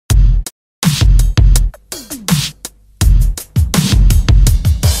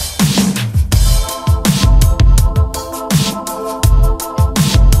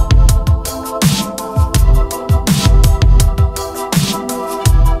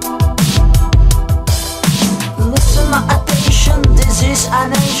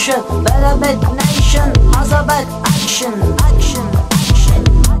nation, better bit nation, has a bad action, action, action.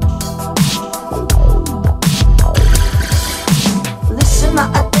 Listen my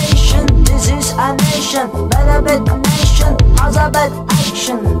attention, this is a nation, better bit nation, has a bad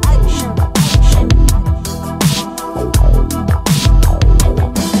action, action, action.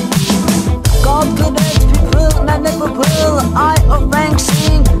 God create people, many people, I of rank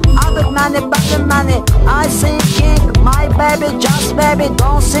sing, I got money, better money, I singing, my baby, just baby,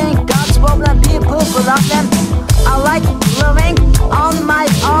 don't sing, God's problem, people problem. I like living on my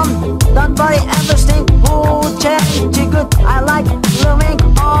own, don't worry everything who change good. I like living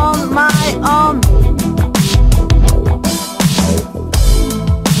on my own.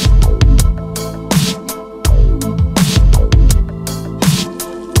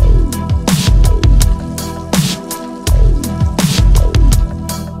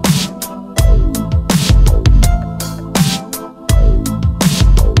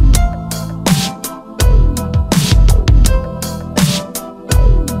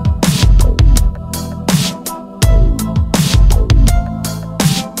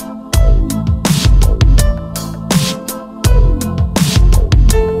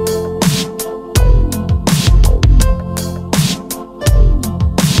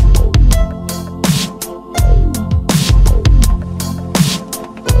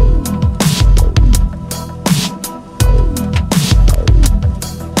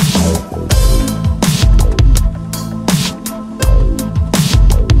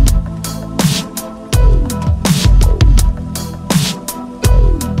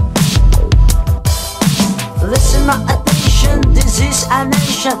 Attention, this is a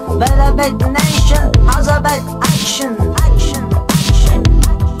nation, better bad nation, has a bad action.